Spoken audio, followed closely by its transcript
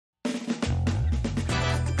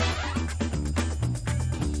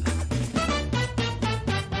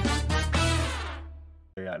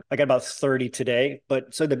Yeah. I got about 30 today.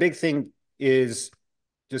 But so the big thing is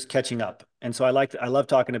just catching up. And so I love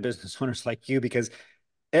talking to business owners like you because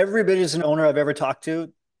every business owner I've ever talked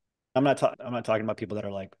to, I'm not talking about people that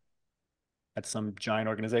are like at some giant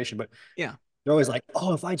organization, but Yeah. they're always like,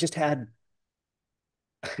 oh, if I just had,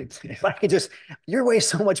 if I could just, your way is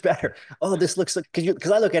so much better. Oh, this looks like,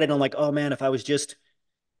 because I look at it and I'm like, oh man, if I was just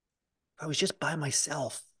by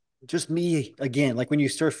myself, just me again, like when you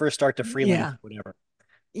first start to freelance, Yeah. whatever,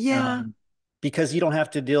 Yeah. um, because you don't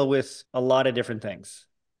have to deal with a lot of different things.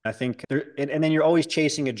 I think and then you're always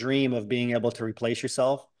chasing a dream of being able to replace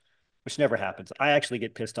yourself, which never happens. I actually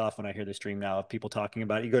get pissed off when I hear this dream now of people talking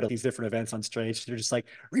about it. You go to these different events on stage, they're just like,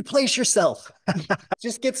 replace yourself.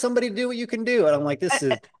 Just get somebody to do what you can do. And I'm like, this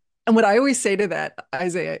is, And what I always say to that,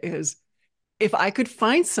 Isaiah, is if I could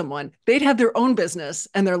find someone, they'd have their own business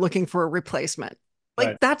and they're looking for a replacement. Like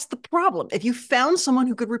right. that's the problem. If you found someone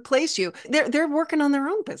who could replace you, they're working on their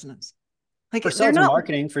own business. Like For they're sales and not,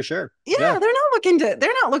 marketing, for sure. yeah, Yeah. they're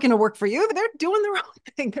not looking to work for you. They're doing their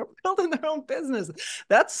own thing. They're building their own business.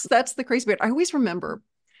 That's the crazy bit. I always remember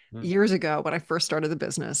Mm. years ago when I first started the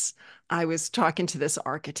business, I was talking to this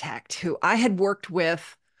architect who I had worked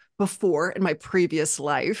with before in my previous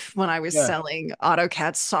life when I was Yeah. selling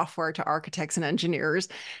AutoCAD software to architects and engineers.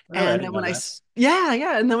 Really? I And didn't then know when that.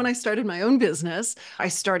 yeah. And then when I started my own business, I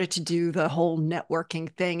started to do the whole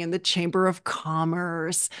networking thing in the Chamber of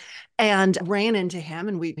Commerce and ran into him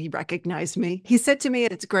and he recognized me. He said to me,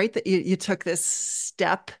 it's great that you took this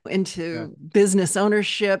step Yeah. into business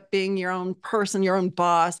ownership, being your own person, your own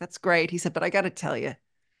boss. That's great. He said, but I got to tell you,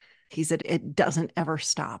 he said, it doesn't ever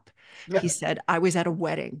stop. He Yeah. said, I was at a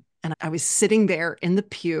wedding and I was sitting there in the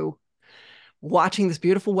pew watching this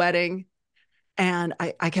beautiful wedding. And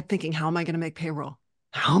I kept thinking, how am I going to make payroll?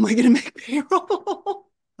 How am I going to make payroll?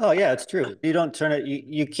 Oh yeah, it's true. You don't turn it,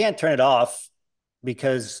 you can't turn it off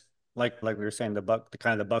because like we were saying, the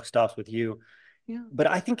kind of the buck stops with you. Yeah. But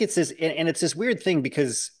I think it's this, and it's this weird thing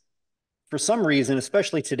because for some reason,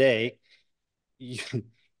 especially today, you,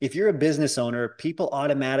 if you're a business owner, people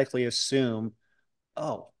automatically assume,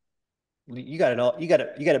 oh, you got it all, you got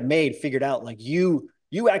it made, figured out. Like you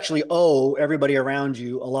actually owe everybody around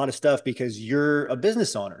you a lot of stuff because you're a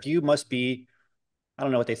business owner. You must be, I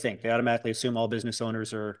don't know what they think. They automatically assume all business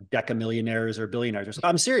owners are decamillionaires or billionaires.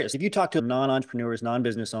 I'm serious. If you talk to non-entrepreneurs,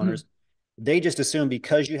 non-business Mm. owners, they just assume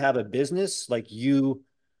because you have a business, like you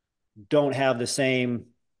don't have the same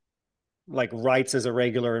like rights as a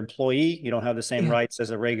regular employee. You don't have the same Yeah. rights as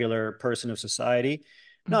a regular person of society.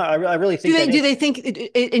 No, Mm. I really think that Do is, they think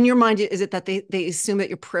in your mind is it that they assume that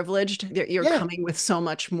you're privileged, that you're yeah, coming with so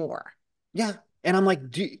much more? yeah. And I'm like,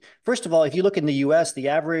 first of all, if you look in the US, the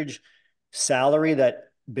average salary that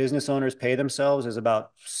business owners pay themselves is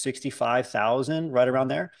about 65,000, right around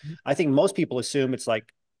there. I think most people assume it's like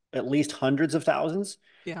at least hundreds of thousands,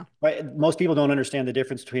 Yeah. right? Most people don't understand the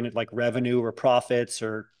difference between like revenue or profits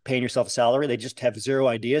or paying yourself a salary. They just have zero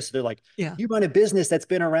idea. So they're like, Yeah. you run a business that's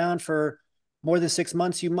been around for more than 6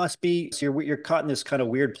 months, you must be, so you're caught in this kind of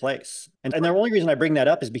weird place. And the only reason I bring that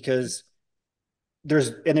up is because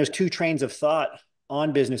there's two trains of thought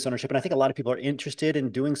on business ownership. And I think a lot of people are interested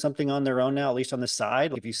in doing something on their own now, at least on the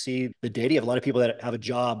side. If you see the data, you have a lot of people that have a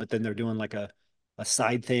job, but then they're doing like a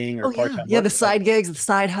side thing or Oh yeah. part-time Yeah. work. The side gigs, the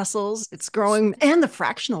side hustles, it's growing and the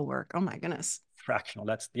fractional work. Oh my goodness. Fractional.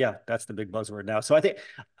 That's yeah, that's the big buzzword now. So I think,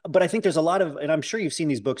 but I think there's a lot of, and I'm sure you've seen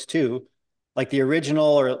these books too. Like the original,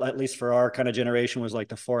 or at least for our kind of generation, was like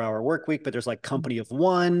the 4 Hour Work Week. But there's like Company of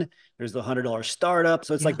One. There's the $100 Startup.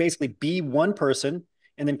 So it's like Yeah. basically be one person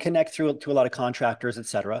and then connect through to a lot of contractors, et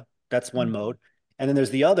cetera. That's one Mm. mode. And then there's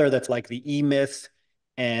the other that's like the E Myth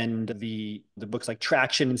and the books like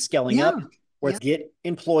Traction and Scaling Up, Yeah. where Yeah. it's get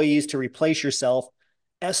employees to replace yourself,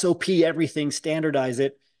 SOP everything, standardize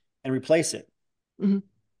it, and replace it. Mhm.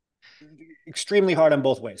 Extremely hard on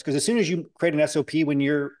both ways. Because as soon as you create an SOP when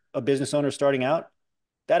you're a business owner starting out,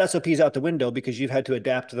 that SOP is out the window because you've had to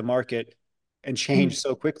adapt to the market and Mm. change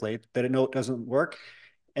so quickly that it no, it doesn't work.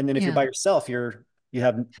 And then if you're Yeah. by yourself, you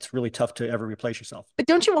have it's really tough to ever replace yourself. But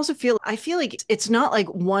don't you also feel, I feel like it's not like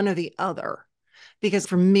one or the other, because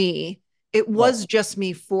for me, it Well, was just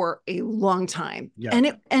me for a long time. yeah,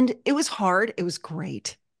 And it was hard. It was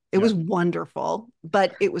great. It yeah, was wonderful,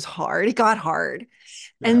 but it was hard. It got hard.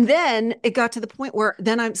 yeah, And then it got to the point where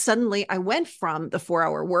then I went from the 4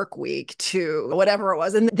 hour work week to whatever it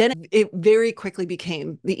was. And then it very quickly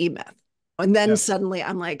became the E Myth. And then yeah. suddenly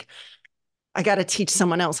I'm like, I got to teach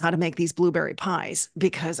someone else how to make these blueberry pies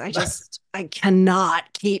because I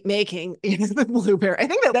cannot keep making the blueberry. I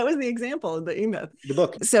think that was the example in the email. The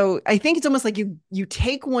book. So I think it's almost like you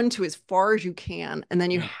take one to as far as you can, and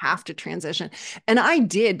then you Yeah. have to transition. And I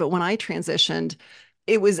did, but when I transitioned,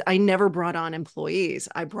 I never brought on employees.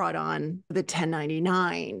 I brought on the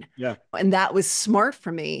 1099. Yeah. And that was smart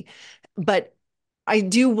for me. But I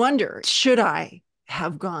do wonder, should I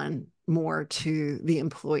have gone more to the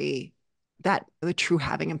employee, that the true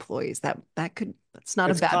having employees, that's not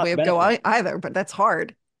a It's bad way cost of go benefit. either, but that's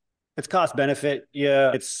hard. It's cost benefit.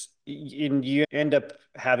 Yeah. You end up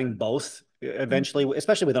having both eventually,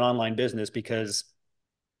 especially with an online business, because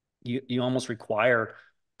you almost require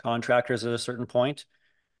contractors at a certain point.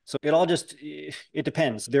 So it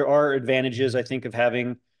depends. There are advantages, I think, of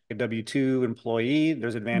having a W-2 employee.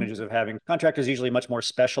 There's advantages of having contractors, usually much more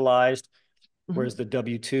specialized, Mhm. whereas the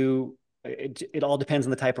W-2, it all depends on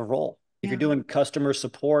the type of role. If you're Yeah. doing customer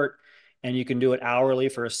support and you can do it hourly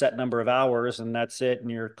for a set number of hours and that's it,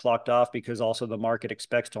 and you're clocked off because also the market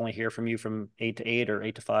expects to only hear from you from 8 to 8 or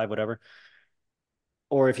 8 to 5, whatever.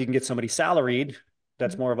 Or if you can get somebody salaried,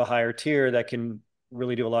 that's Mhm. more of a higher tier that can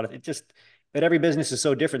really do a lot of it. Just that every business is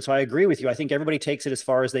so different. So I agree with you. I think everybody takes it as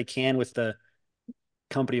far as they can with the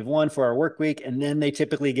company of one for our work week. And then they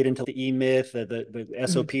typically get into the E-Myth, the Mhm.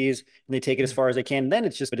 SOPs, and they take it as far as they can. And then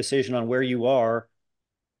it's just a decision on where you are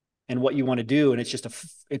and what you want to do. And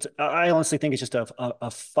I honestly think it's just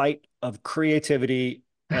a fight of creativity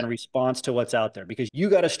and response to what's out there, because you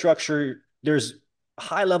got to structure, there's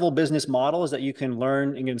high level business models that you can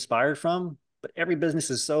learn and get inspired from, but every business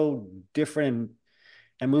is so different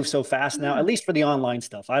and moves so fast now, Yeah. at least for the online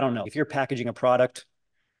stuff. I don't know. If you're packaging a product,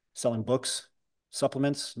 selling books,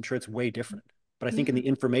 supplements, I'm sure it's way different. But I think in Yeah. the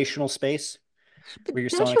informational space But where you're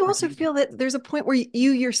don't selling you also expertise, feel that there's a point where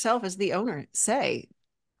you yourself, as the owner, say,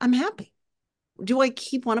 I'm happy? Do I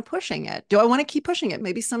keep want to pushing it? Do I want to keep pushing it?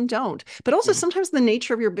 Maybe some don't. But also mhm. sometimes the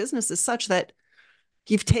nature of your business is such that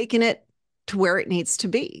you've taken it to where it needs to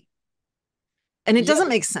be. And it Yeah, doesn't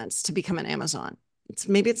make sense to become an Amazon.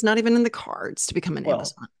 Maybe it's not even in the cards to become an well,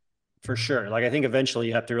 Amazon. for sure. Like I think eventually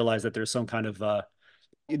you have to realize that there's some kind of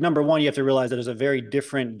number one, you have to realize that there's a very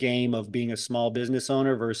different game of being a small business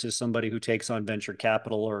owner versus somebody who takes on venture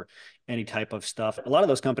capital or any type of stuff. A lot of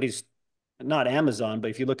those companies, not Amazon, but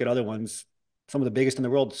if you look at other ones, some of the biggest in the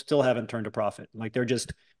world still haven't turned a profit. Like it's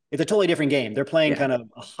a totally different game. They're playing Yeah. kind of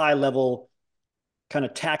a high level kind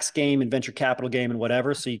of tax game and venture capital game and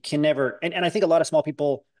whatever. So you can never, and I think a lot of small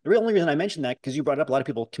people, the real only reason I mentioned that, because you brought it up, a lot of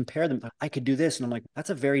people compare them. I could do this. And I'm like, that's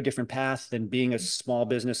a very different path than being a small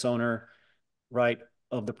business owner, right?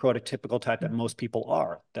 Of the prototypical type that most people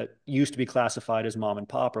are, that used to be classified as mom and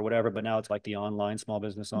pop or whatever, but now it's like the online small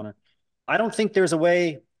business owner. I don't think there's a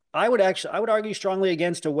way. I would argue strongly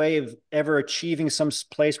against a way of ever achieving some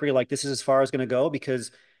place where you're like, this is as far as going to go,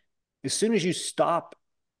 because as soon as you stop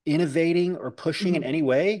innovating or pushing in Mhm. any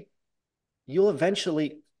way, you'll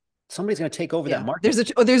eventually, somebody's going to take over that Yeah.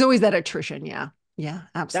 market. There's always that attrition. Yeah. Yeah,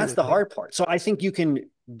 That's the absolutely. hard part. So I think you can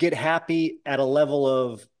get happy at a level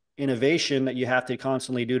of innovation that you have to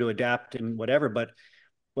constantly do to adapt and whatever. But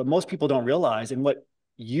what most people don't realize, and what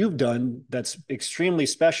you've done that's extremely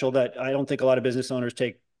special, that I don't think a lot of business owners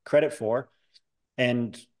take credit for,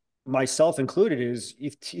 and myself included, is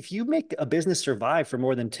if you make a business survive for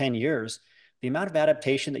more than 10 years, the amount of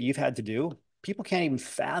adaptation that you've had to do, people can't even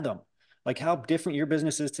fathom. Like how different your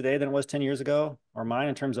business is today than it was 10 years ago, or mine,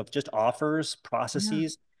 in terms of just offers, Yeah.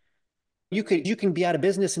 processes. You can be out of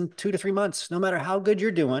business in 2 to 3 months, no matter how good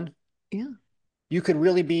you're doing. Yeah. You could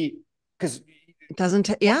really be, because It doesn't,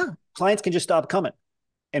 yeah. clients can just stop coming.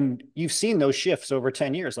 And you've seen those shifts over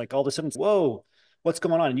 10 years. Like all of a sudden, whoa, what's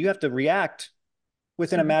going on? And you have to react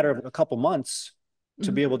within a Mhm. matter of a couple months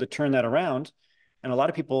to Mhm. be able to turn that around. And a lot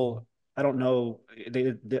of people, I don't know, I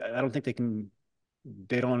don't think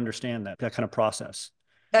they don't understand that kind of process.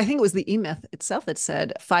 I think it was the E-Myth itself that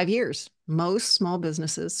said 5 years. Most small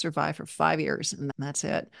businesses survive for 5 years, and that's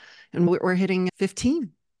it. And we're hitting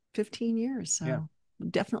 15 years. Yeah. So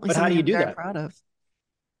definitely But how do something you I'm do very that? proud of.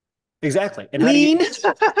 Exactly. And how do you, Lean,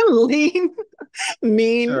 lean,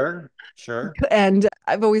 mean. sure, sure. And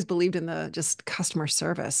I've always believed in the just customer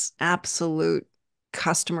service, absolute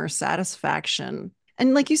customer satisfaction.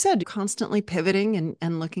 And like you said, constantly pivoting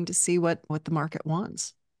and looking to see what the market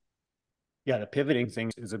wants. Yeah. The pivoting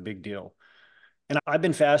thing is a big deal. And I've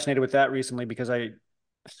been fascinated with that recently, because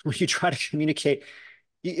when you try to communicate,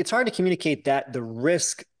 it's hard to communicate that the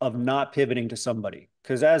risk of not pivoting to somebody.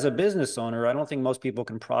 Because as a business owner, I don't think most people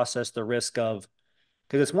can process the risk of,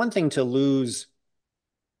 because it's one thing to lose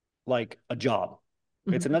like a job.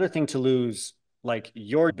 It's Mhm. another thing to lose like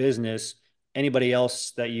your business anybody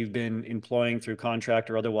else that you've been employing through contract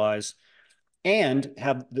or otherwise, and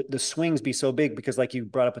have the swings be so big because, like you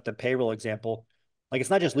brought up with the payroll example, like it's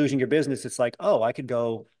not just losing your business. It's like, oh, I could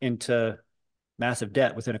go into massive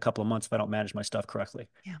debt within a couple of months if I don't manage my stuff correctly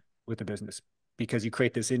Yeah. with the business, because you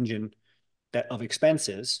create this engine that of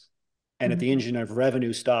expenses, and if Mhm. the engine of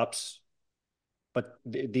revenue stops, but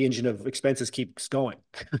the engine of expenses keeps going.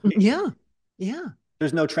 Yeah. Yeah.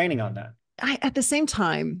 There's no training on that. At the same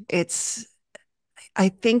time, I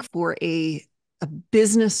think for a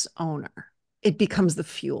business owner, it becomes the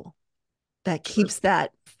fuel that keeps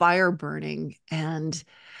that fire burning. And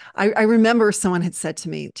I remember someone had said to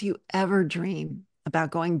me, do you ever dream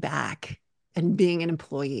about going back and being an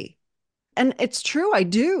employee? And it's true, I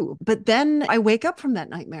do. But then I wake up from that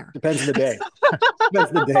nightmare. Depends on the day.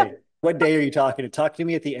 Depends on the day. What day are you talking to? Talk to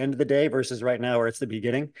me at the end of the day versus right now where it's the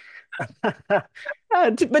beginning. But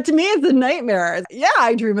to me, it's a nightmare. Yeah,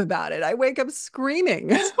 I dream about it. I wake up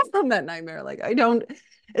screaming from that nightmare. Like, I don't,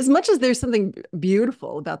 as much as there's something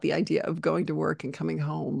beautiful about the idea of going to work and coming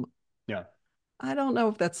home, Yeah. I don't know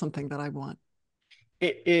if that's something that I want.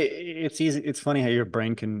 It's easy. It's funny how your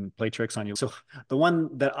brain can play tricks on you. So the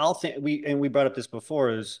one that I'll think we brought up this before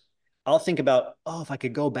is I'll think about, oh, if I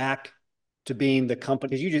could go back to being the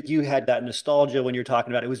company, because you had that nostalgia when you're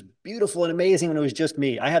talking about it. It was beautiful and amazing when it was just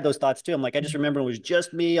me. I had those thoughts too. I'm like, I just remember it was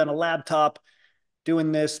just me on a laptop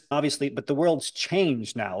doing this, obviously, but the world's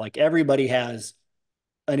changed now. Like everybody has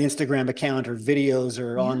an Instagram account or videos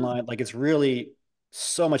or Yeah. online. Like it's really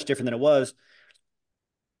so much different than it was.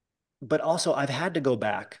 But also I've had to go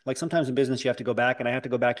back. Like sometimes in business, you have to go back, and I have to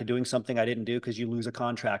go back to doing something I didn't do because you lose a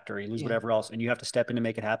contract or you lose Yeah. whatever else, and you have to step in to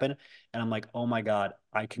make it happen. And I'm like, oh my God,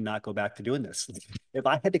 I cannot go back to doing this. If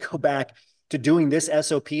I had to go back to doing this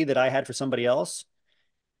SOP that I had for somebody else,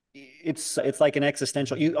 it's like an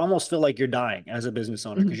existential. You almost feel like you're dying as a business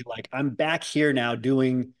owner because Mhm. you're like, I'm back here now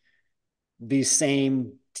doing these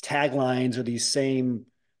same taglines or these same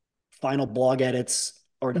final blog edits,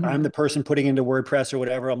 or I'm Mhm. the person putting into WordPress or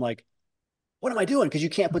whatever. I'm like, what am I doing? Because you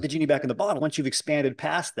can't put the genie back in the bottle. Once you've expanded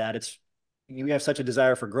past that, it's you have such a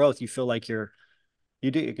desire for growth. You feel like you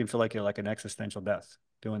can feel like you're like an existential death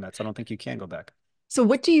doing that. So I don't think you can go back. So,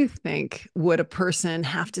 what do you think would a person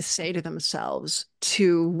have to say to themselves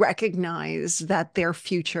to recognize that their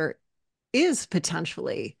future is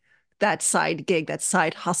potentially that side gig, that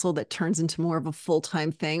side hustle that turns into more of a full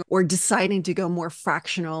time thing, or deciding to go more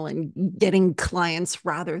fractional and getting clients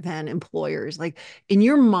rather than employers? Like, in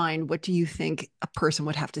your mind, what do you think a person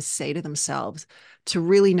would have to say to themselves to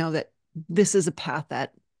really know that this is a path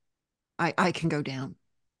that I can go down?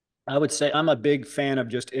 I would say I'm a big fan of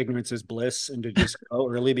just ignorance is bliss and to just go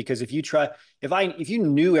early, because if you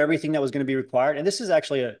knew everything that was going to be required, and this is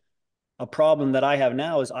actually a problem that I have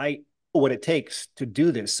now, is I know what it takes to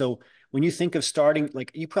do this. So when you think of starting,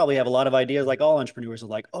 like you probably have a lot of ideas, like all entrepreneurs are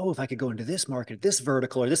like, oh, if I could go into this market, this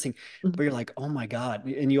vertical or this thing, Mhm. but you're like, oh my God.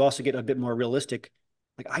 And you also get a bit more realistic.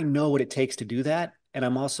 Like I know what it takes to do that. And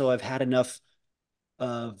I've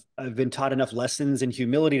been taught enough lessons in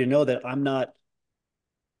humility to know that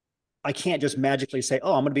I can't just magically say,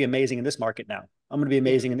 oh, I'm going to be amazing in this market now. I'm going to be Yeah.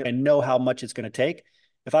 amazing and know how much it's going to take.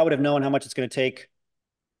 If I would have known how much it's going to take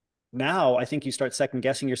now, I think you start second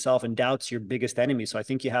guessing yourself, and doubt's your biggest enemy. So I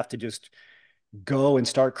think you have to just go and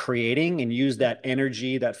start creating and use that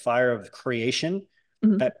energy, that fire of creation,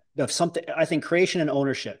 Mhm. that of something. I think creation and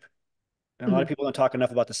ownership. And a lot of Mhm. people don't talk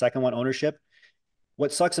enough about the second one, ownership.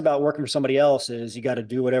 What sucks about working for somebody else is you got to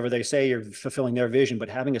do whatever they say, you're fulfilling their vision. But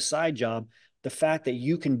having a side job, the fact that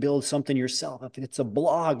you can build something yourself, if it's a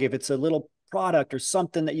blog, if it's a little product or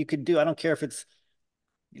something that you could do, I don't care if it's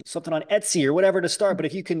something on Etsy or whatever to start, but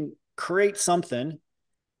if you can create something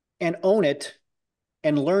and own it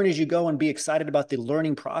and learn as you go and be excited about the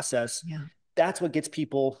learning process, Yeah. that's what gets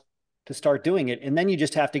people to start doing it. And then you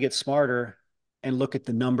just have to get smarter and look at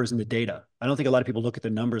the numbers and the data. I don't think a lot of people look at the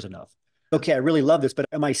numbers enough. Okay, I really love this, but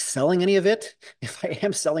am I selling any of it? If I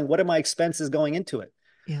am selling, what are my expenses going into it?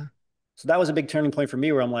 Yeah. So that was a big turning point for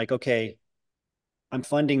me where I'm like, okay, I'm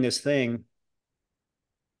funding this thing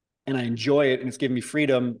and I enjoy it and it's giving me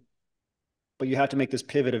freedom, but you have to make this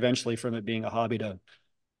pivot eventually from it being a hobby to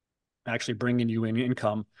actually bringing you in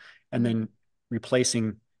income, and Yeah. then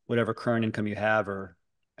replacing whatever current income you have or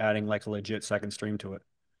adding like a legit second stream to it.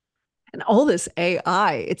 And all this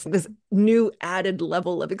AI, it's this new added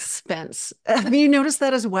level of expense. Have you noticed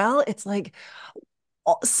that as well? It's like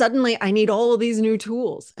suddenly I need all of these new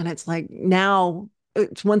tools. And it's like now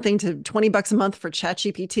it's one thing to $20 a month for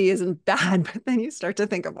ChatGPT isn't bad, but then you start to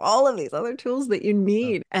think of all of these other tools that you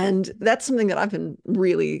need. And that's something that I've been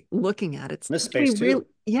really looking at. It's This what do we space really, too.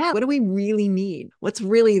 yeah, what do we really need? What's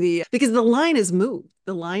really because the line has moved.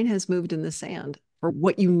 The line has moved in the sand for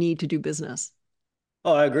what you need to do business.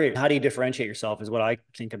 Oh, I agree. How do you differentiate yourself is what I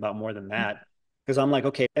think about more than that. Because I'm like,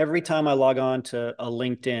 okay, every time I log on to a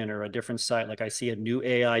LinkedIn or a different site, like I see a new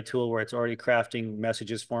AI tool where it's already crafting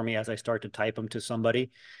messages for me as I start to type them to somebody,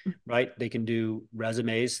 right? They can do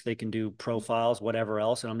resumes, they can do profiles, whatever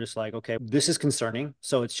else. And I'm just like, okay, this is concerning.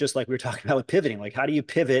 So it's just like we were talking about with pivoting. Like, how do you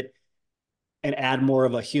pivot and add more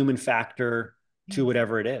of a human factor to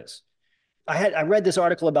whatever it is? I read this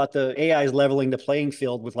article about the AI is leveling the playing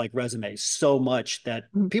field with like resumes so much that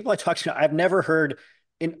Mhm. people I talk to, I've never heard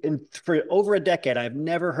in for over a decade, I've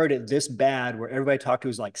never heard it this bad where everybody I talk to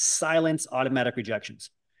is like silence automatic rejections.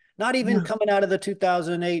 Not even Yeah. coming out of the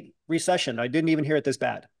 2008 recession. I didn't even hear it this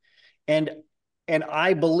bad. And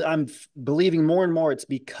I'm believing more and more it's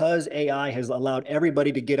because AI has allowed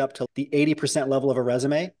everybody to get up to the 80% level of a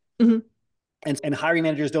resume. Mhm. And hiring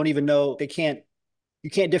managers don't even know they can't you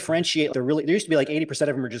can't differentiate. There used to be like 80%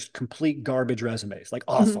 of them are just complete garbage resumes, like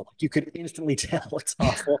Mhm. awful. You could instantly tell it's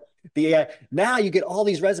awful. The AI, now you get all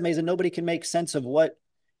these resumes and nobody can make sense of what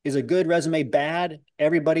is a good resume, bad.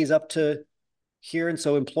 Everybody's up to here. And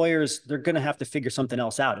so employers, they're going to have to figure something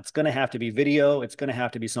else out. It's going to have to be video. It's going to have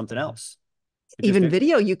to be something else. It just Even is.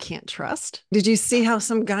 video you can't trust. Did you see how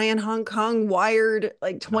some guy in Hong Kong wired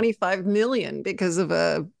like No. 25 million because of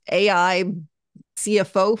a AI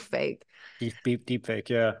CFO fake? Deep fake.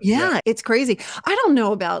 Yeah. Yeah. Yeah, it's crazy. I don't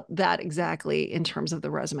know about that exactly in terms of the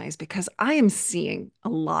resumes because I am seeing a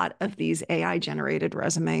lot of these AI generated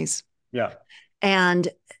resumes. Yeah. And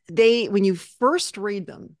when you first read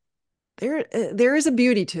them, there is a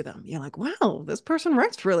beauty to them. You're like, wow, this person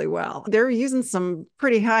writes really well. They're using some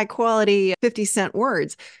pretty high quality 50-cent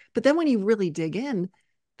words. But then when you really dig in,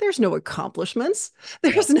 there's no accomplishments. No.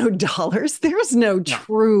 There's no dollars. There's no No.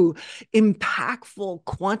 true, impactful,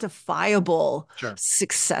 quantifiable Sure.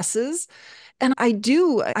 successes. And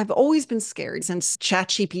I've always been scared since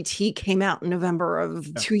ChatGPT came out in November of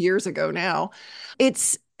Yeah. 2 years ago now.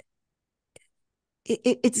 It's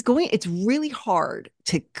it's really hard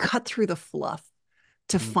to cut through the fluff,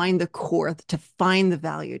 to Mm. find the core, to find the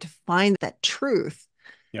value, to find that truth.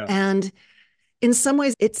 Yeah. And in some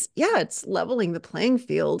ways it's leveling the playing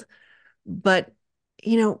field, but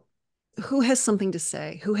you know, who has something to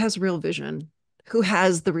say? Who has real vision? Who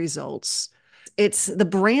has the results? It's the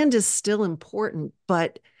brand is still important,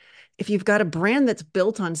 but if you've got a brand that's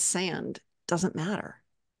built on sand, it doesn't matter.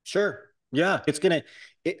 Sure. Yeah.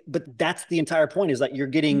 But that's the entire point is that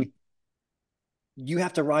you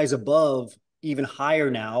have to rise above even higher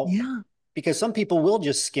now Yeah. because some people will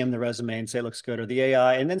just skim the resume and say it looks good or the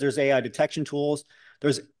AI. And then there's AI detection tools.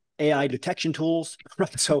 There's AI detection tools,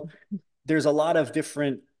 right? So there's a lot of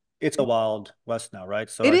different, it's a wild west now, right?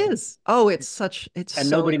 So It I think, is. Oh, it's and so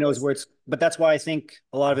nobody knows is. where but that's why I think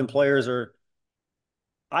a lot of employers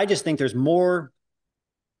I just think there's more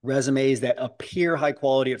resumes that appear high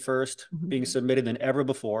quality at first Mhm. being submitted than ever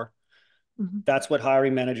before. Mhm. That's what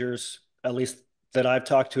hiring managers, at least that I've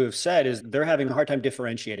talked to, have said is they're having a hard time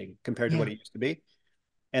differentiating compared to what Yeah. it used to be.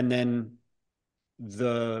 And then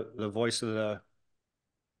the voice of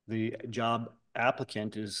the job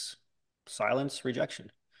applicant is silence,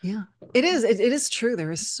 rejection. Yeah. It is. It is true.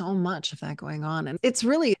 There is so much of that going on. And it's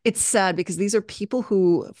sad because these are people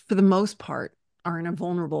who, for the most part, are in a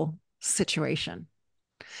vulnerable situation.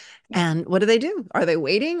 And what do? Are they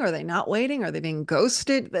waiting? Are they not waiting? Are they being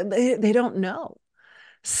ghosted? They don't know.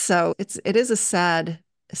 So it is a sad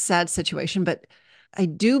situation, but I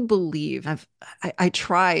do believe I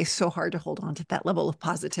try so hard to hold on to that level of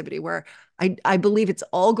positivity where I believe it's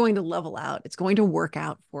all going to level out. It's going to work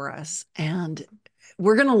out for us. And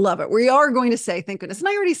we're going to love it. We are going to say thank goodness. And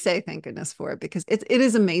I already say thank goodness for it because it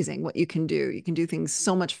is amazing what you can do. You can do things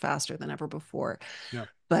so much faster than ever before. Yeah.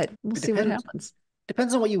 But we'll It see what depends. happens.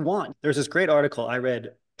 Depends on what you want. There's this great article I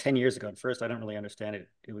read 10 years ago. At first, I don't really understand it.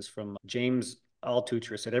 It was from James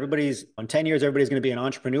Altucher. It said, everybody's on 10 years, everybody's going to be an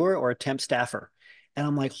entrepreneur or a temp staffer. And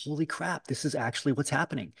I'm like, holy crap, this is actually what's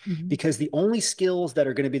happening. Mhm. Because the only skills that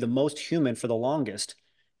are going to be the most human for the longest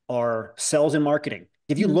are sales and marketing.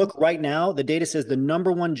 If you Mhm. look right now, the data says the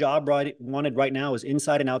number one job wanted right now is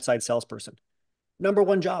inside and outside salesperson. Number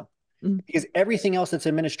one job. Mhm. Because everything else that's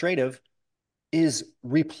administrative is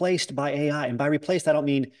replaced by AI. And by replaced, I don't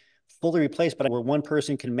mean fully replaced, but where one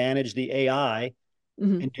person can manage the AI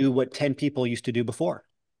Mhm. and do what 10 people used to do before.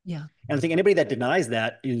 Yeah. And I think anybody that denies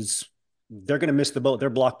they're going to miss the boat. They're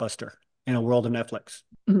Blockbuster in a world of Netflix,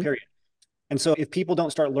 Mhm. period. And so if people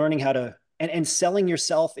don't start learning how to, and selling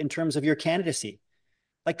yourself in terms of your candidacy,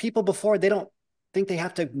 like people before, they don't think they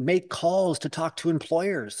have to make calls to talk to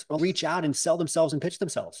employers or reach out and sell themselves and pitch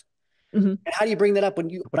themselves. Mhm. And how do you bring that up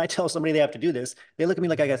when I tell somebody they have to do this? They look at me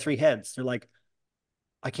like I got three heads. They're like,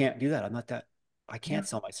 I can't do that. I'm not that. I Yeah. can't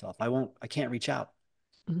sell myself. I won't. I can't reach out.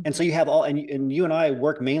 Mhm. And so you have all, and you and I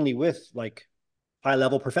work mainly with like high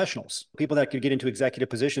level professionals, people that could get into executive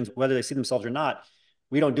positions, whether they see themselves or not.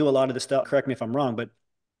 We don't do a lot of the stuff. Correct me if I'm wrong, but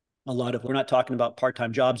a lot of we're not talking about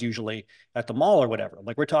part-time jobs usually at the mall or whatever.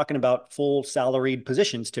 Like we're talking about full salaried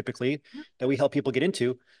positions typically Yeah. that we help people get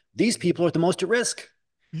into. These people are at the most at risk.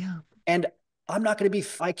 Yeah. And I'm not going to be,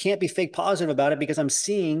 I can't be fake positive about it because I'm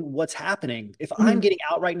seeing what's happening. If I'm Mhm. getting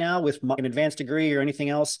out right now with an advanced degree or anything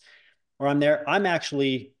else, or I'm there, I'm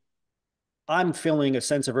feeling a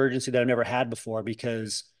sense of urgency that I've never had before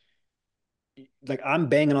because like I'm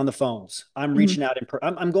banging on the phones. I'm Mhm. reaching out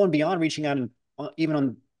I'm going beyond reaching out and even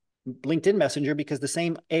on LinkedIn Messenger because the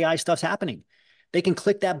same AI stuff's happening. They can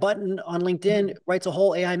click that button on LinkedIn, Mhm. writes a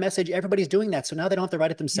whole AI message. Everybody's doing that. So now they don't have to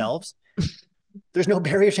write it Yeah. themselves. There's no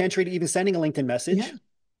barrier to entry to even sending a LinkedIn Yeah. message. Yeah.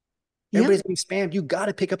 Everybody's getting spammed. You got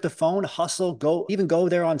to pick up the phone, hustle, go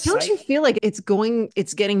there on Don't site. you feel like it's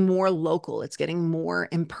getting more local, it's getting more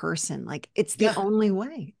in person? Like it's the Yeah, only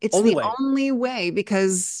way. It's only the way. only way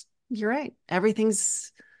because you're right.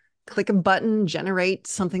 Everything's click a button, generate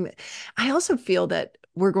something that I also feel that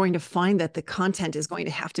we're going to find that the content is going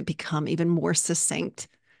to have to become even more succinct.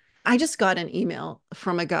 I just got an email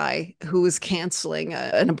from a guy who was canceling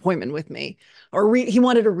an appointment with me, or he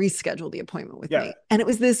wanted to reschedule the appointment with Yeah, me. And it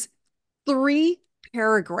was this 3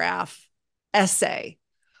 paragraph essay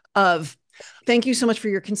of thank you so much for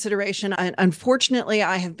your consideration. Unfortunately,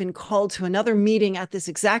 I have been called to another meeting at this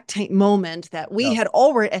exact moment that we yeah, had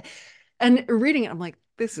already, and reading it, I'm like,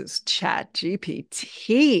 this is chat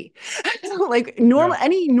GPT. Like yeah,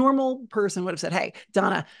 any normal person would have said, hey,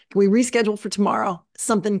 Donna, can we reschedule for tomorrow?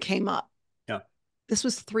 Something came up. yeah. This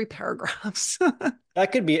was 3 paragraphs.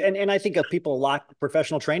 That could be, and I think of people lack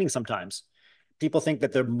professional training sometimes. People think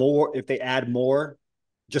that they're more if they add more,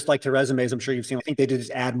 just like to resumes. I'm sure you've seen. I think they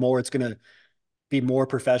just add more. It's going to be more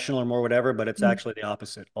professional or more whatever, but it's actually the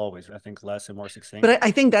opposite always. I think less and more succinct. But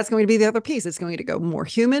I think that's going to be the other piece. It's going to go more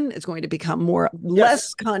human. It's going to become more Yes.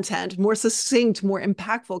 less content, more succinct, more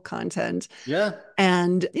impactful content. Yeah.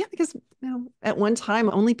 And yeah, because at one time,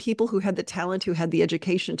 only people who had the talent, who had the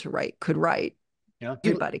education to write, could write. Yeah.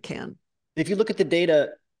 Everybody can. If you look at the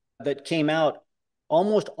data that came out,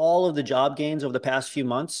 almost all of the job gains over the past few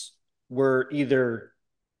months were either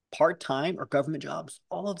part-time or government jobs.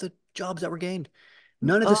 All of the jobs that were gained.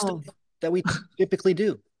 None of the stuff Oh, that we typically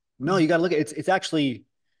do. No, yeah. you got to look at it. It's actually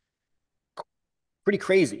pretty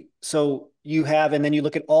crazy. So you have, and then you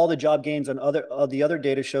look at all the job gains on the other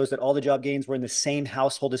data shows that all the job gains were in the same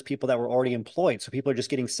household as people that were already employed. So people are just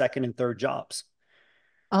getting second and third jobs.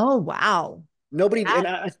 Oh, wow. Nobody, That,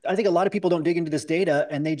 and I think a lot of people don't dig into this data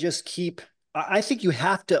and they just keep, I think you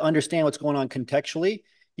have to understand what's going on contextually.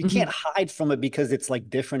 You can't mhm, hide from it because it's like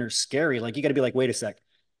different or scary. Like you got to be like, wait a sec.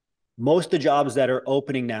 Most of the jobs that are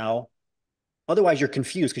opening now, otherwise you're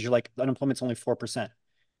confused because you're like, unemployment's only 4%.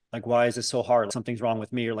 Like, why is this so hard? Something's wrong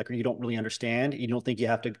with me, or like you don't really understand. You don't think you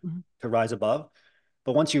have mhm, to rise above.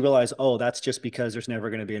 But once you realize, oh, that's just because there's never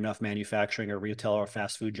going to be enough manufacturing or retail or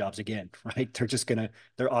fast food jobs again, right?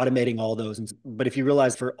 They're automating all those. But if you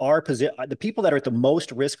realize for our position, the people that are at the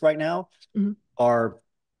most risk right now mhm, are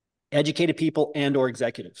educated people and or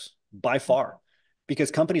executives by far, because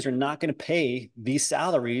companies are not going to pay these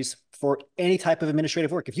salaries for any type of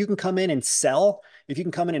administrative work. If you can come in and sell, if you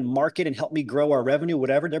can come in and market and help me grow our revenue,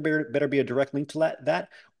 whatever, there better be a direct link to that,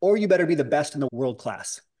 or you better be the best in the world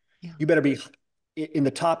class. yeah. You better be in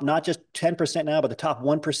the top, not just 10% now, but the top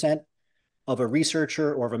 1% of a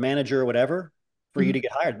researcher or of a manager or whatever for you Mhm, to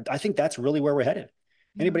get hired. I think that's really where we're headed.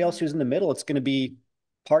 yeah. Anybody else who's in the middle, it's going to be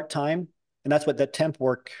part-time. And that's what that temp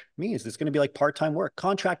work means. It's going to be like part-time work,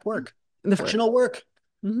 contract Yeah. work, For it. fractional work.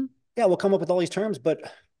 Mhm, Yeah, we'll come up with all these terms,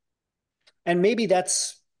 and maybe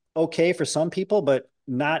that's okay for some people, but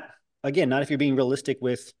not, again, not if you're being realistic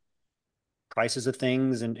with prices of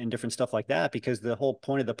things and different stuff like that, because the whole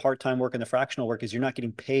point of the part-time work and the fractional work is you're not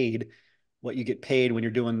getting paid what you get paid when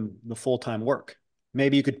you're doing the full-time work.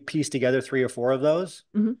 Maybe you could piece together three or four of those.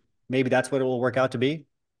 mhm. Maybe that's what it will work out to be.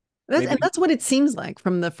 That's, and Maybe, that's what it seems like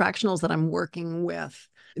from the fractionals that I'm working with.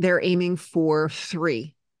 They're aiming for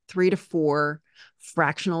 3 to 4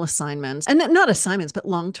 fractional assignments, and not assignments, but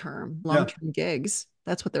yeah, long-term gigs.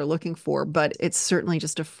 That's what they're looking for, but it's certainly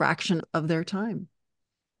just a fraction of their time.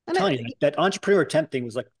 I'm And telling you, that entrepreneur temp thing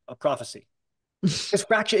was like a prophecy. It's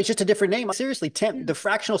fraction. It's just a different name. Seriously, Yeah. the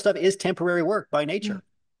fractional stuff is temporary work by Yeah. nature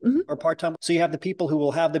Hmm. or part-time. So you have the people who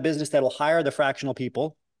will have the business that will hire the fractional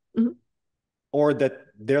people, Hmm. or that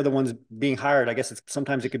they're the ones being hired. I guess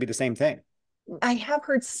sometimes it could be the same thing. I have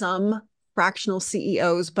heard some fractional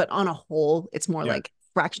CEOs, but on a whole, it's more Yeah. like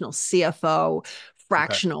fractional CFO, Okay.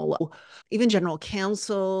 fractional, even general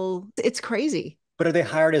counsel. It's crazy. But are they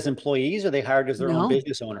hired as employees or are they hired as their own No,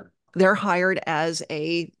 business owner? they're hired as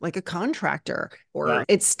a like a contractor, Yeah. or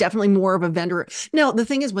it's definitely more of a vendor. Now the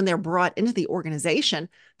thing is, when they're brought into the organization,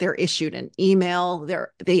 they're issued an email.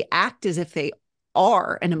 They act as if they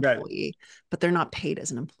are an Right. employee, but they're not paid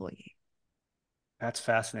as an employee. That's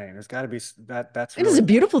fascinating. There's got to be that. That's It is really a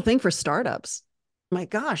beautiful thing for startups. My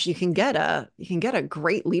gosh, you can get a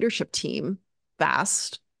great leadership team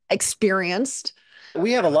fast, experienced.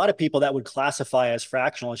 we have a lot of people that would classify as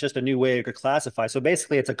fractional. It's just a new way to classify. So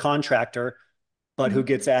basically, it's a contractor, but who Mhm.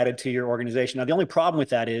 gets added to your organization. Now, the only problem with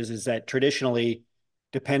that is that traditionally,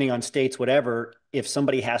 depending on states, whatever, if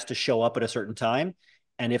somebody has to show up at a certain time,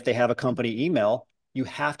 and if they have a company email, you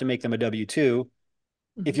have to make them a W-2.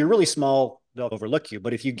 If Mhm. you're really small, they'll overlook you.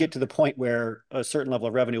 But if you Yeah. get to the point where a certain level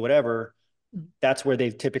of revenue, whatever, Mhm. that's where they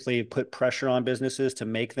typically put pressure on businesses to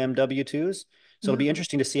make them W-2s. So it'll Yeah. be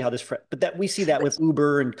interesting to see how this, but that we see that with But,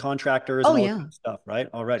 Uber and contractors oh and all this yeah. kind of stuff, right?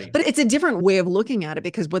 Already. But it's a different way of looking at it,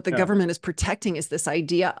 because what the Yeah. government is protecting is this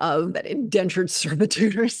idea of that indentured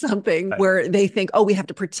servitude or something, Right. where they think, oh, we have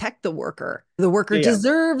to protect the worker. The worker Yeah. Yeah.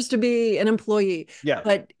 deserves to be an employee. Yeah.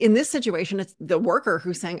 But in this situation, it's the worker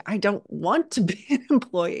who's saying, I don't want to be an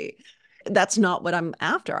employee. That's not what I'm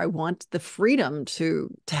after. I want the freedom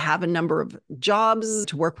to have a number of jobs,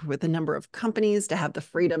 to work with a number of companies, to have the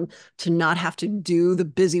freedom to not have to do the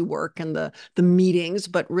busy work and the meetings,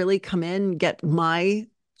 but really come in, get my Yeah.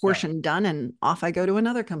 portion done, and off I go to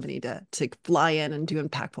another company to fly in and do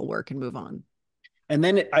impactful work and move on. And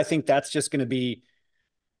then I think that's just going to be,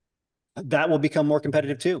 that will become more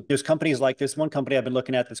competitive too. There's companies like this one company I've been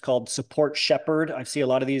looking at that's called Support Shepherd. I see a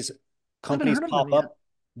lot of these I haven't companies heard of them pop yet. up.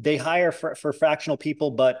 They hire for fractional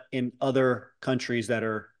people, but in other countries that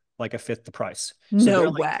are like a fifth the price. So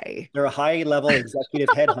No way. they're a high level executive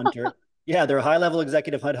headhunter. Yeah, they're a high level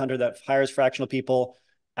executive headhunter that hires fractional people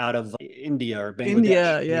out of India or Bangladesh, India,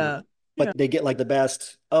 whatever. yeah. But Yeah. they get like the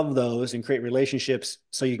best of those and create relationships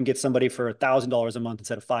so you can get somebody for $1,000 a month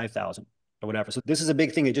instead of 5,000 or whatever. So this is a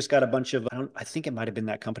big thing. It just got a bunch of, I think it might have been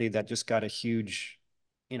that company that just got a huge,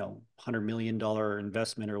 $100 million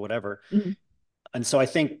investment or whatever. Mhm. And so I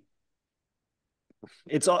think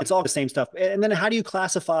it's all the same stuff. And then how do you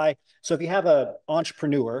classify? So if you have a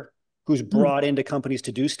entrepreneur who's Mhm. brought into companies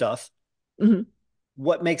to do stuff, Mhm.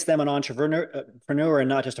 what makes them an entrepreneur and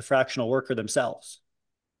not just a fractional worker themselves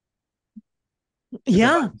if they're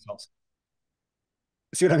by Yeah. themselves?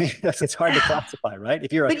 See what I mean? It's hard to classify, right?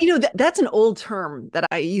 If you're a But that's an old term that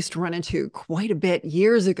I used to run into quite a bit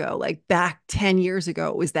years ago, like back 10 years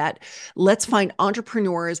ago, was that let's find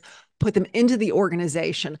entrepreneurs, put them into the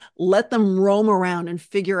organization, let them roam around and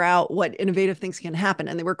figure out what innovative things can happen.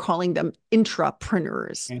 And they were calling them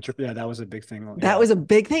intrapreneurs. yeah, that was a big thing. That Yeah, was a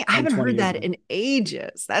big thing. I 10, haven't 20 heard years that ago. in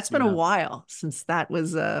ages. That's been a Yeah. while since that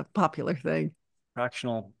was a popular thing.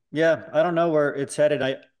 Fractional. Yeah, I don't know where it's headed.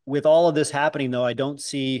 With all of this happening though, I don't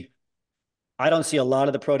see a lot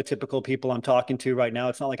of the prototypical people I'm talking to right now.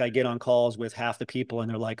 It's not like I get on calls with half the people and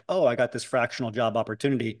they're like, "Oh, I got this fractional job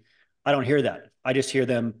opportunity." I don't hear that. I just hear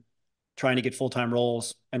them trying to get full-time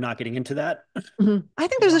roles and not getting into that. Mhm. I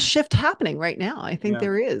think there's a shift happening right now. I think Yeah.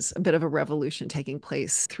 there is a bit of a revolution taking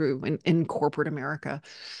place through in corporate America,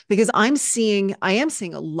 because I am seeing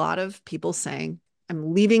a lot of people saying,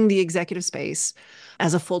 I'm leaving the executive space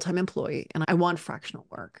as a full-time employee and I want fractional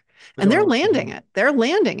work. Because And I they're want landing to. it. They're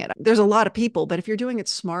landing it. There's a lot of people, but if you're doing it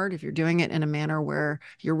smart, if you're doing it in a manner where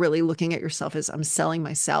you're really looking at yourself as I'm selling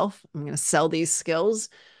myself, I'm going to sell these skills,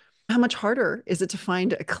 how much harder is it to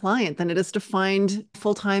find a client than it is to find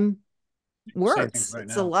full-time Same thing works? right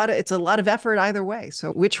It's a now. lot of it's a lot of effort either way.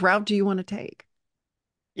 So which route do you want to take?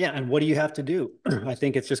 Yeah, and what do you have to do? I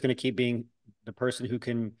think it's just going to keep being the person who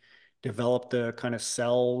can develop the kind of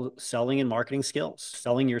selling and marketing skills.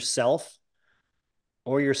 Selling yourself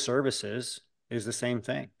or your services is the same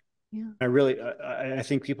thing. Yeah. I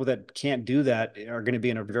think people that can't do that are going to be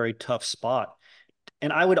in a very tough spot.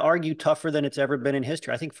 And I would argue tougher than it's ever been in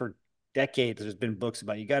history. I think for decades there's been books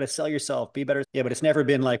about you got to sell yourself, be better. Yeah, but it's never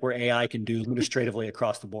been like where AI can do administratively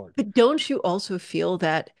across the board. But don't you also feel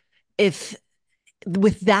that if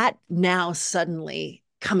with that now suddenly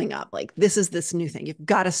coming up, like this is this new thing, you've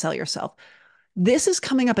got to sell yourself. This is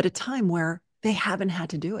coming up at a time where they haven't had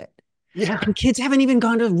to do it. Yeah. And kids haven't even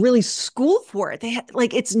gone to really school for it.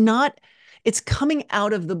 Like It's coming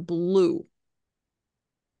out of the blue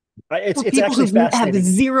It's for it's people actually who have fascinating.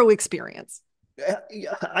 zero experience.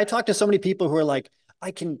 I talk to so many people who are like,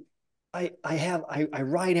 I can, I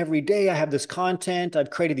write every day. I have this content. I've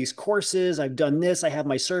created these courses. I've done this. I have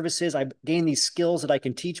my services. I've gained these skills that I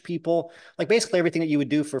can teach people. Like basically everything that you would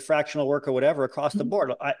do for fractional work or whatever across the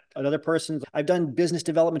board. Another person, I've done business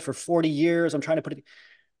development for 40 years. I'm trying to put it,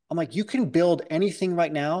 I'm like, you can build anything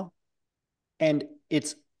right now. And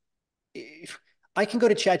it's, I can go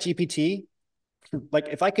to Chat GPT. Like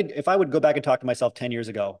if I would go back and talk to myself 10 years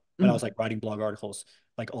ago when I Mm-hmm. was like writing blog articles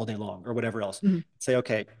like all day long or whatever else, Mm-hmm. say,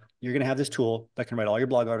 okay, you're going to have this tool that can write all your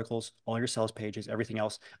blog articles, all your sales pages, everything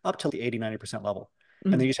else up to the 80, 90% level.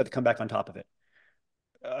 And Mm-hmm. then you just have to come back on top of it.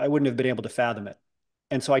 I wouldn't have been able to fathom it.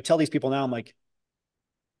 And so I tell these people now, I'm like,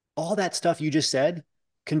 all that stuff you just said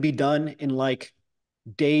can be done in like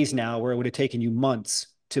days now where it would have taken you months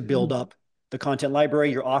to build Mm-hmm. up the content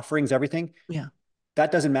library, your offerings, everything. Yeah.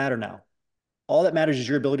 That doesn't matter now. All that matters is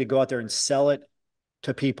your ability to go out there and sell it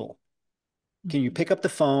to people. Can you Mm-hmm. pick up the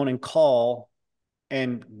phone and call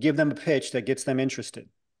and give them a pitch that gets them interested?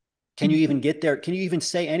 Can you even get there? Can you even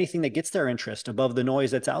say anything that gets their interest above the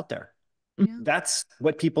noise that's out there? Yeah. That's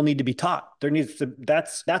what people need to be taught.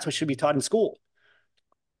 That's what should be taught in school.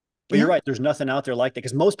 But you're Yeah. right, there's nothing out there like that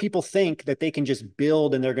because most people think that they can just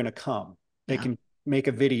build and they're going to come. They Yeah. can make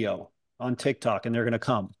a video on TikTok and they're going to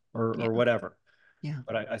come Yeah. or whatever. Yeah.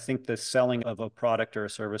 But I think the selling of a product or a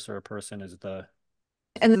service or a person is the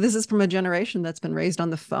And this is from a generation that's been raised on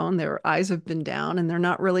the phone. Their eyes have been down and they're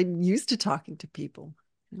not really used to talking to people.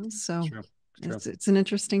 So true. True. it's an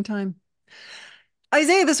interesting time.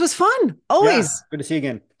 Isaiah, this was fun. Yeah. Always. Good to see you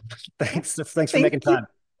again. Yeah. Thanks. Thanks for Thank making you. time.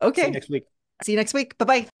 See you Okay. next week. See you next week. Bye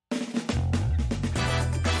bye.